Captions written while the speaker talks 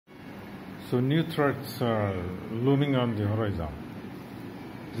So new threats are looming on the horizon.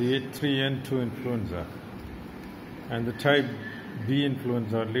 The H3N2 influenza and the Type B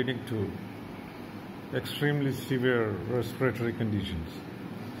influenza are leading to extremely severe respiratory conditions,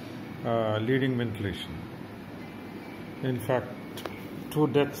 leading ventilation. In fact, 2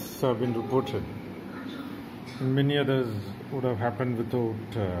 deaths have been reported, and many others would have happened without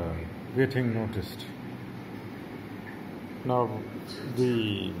getting noticed. Now,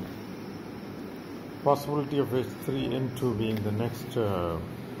 the possibility of H3N2 being the next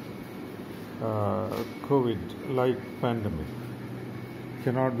COVID-like pandemic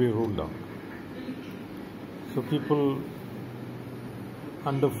cannot be ruled out. So people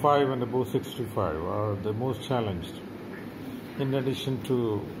under 5 and above 65 are the most challenged, in addition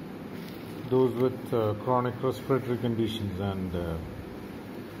to those with chronic respiratory conditions and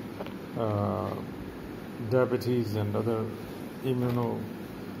diabetes and other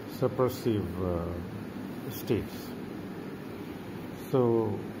immunosuppressive states.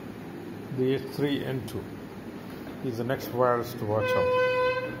 So the H3N2 is the next virus to watch out,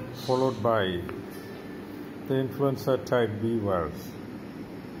 followed by the influenza type B virus.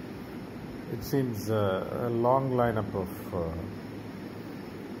 It seems a long lineup of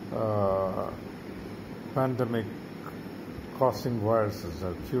pandemic causing viruses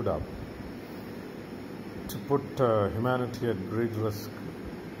are queued up to put humanity at great risk,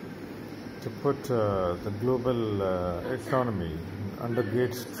 to put the global economy under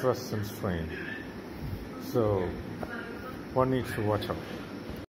great stress and strain. So one needs to watch out.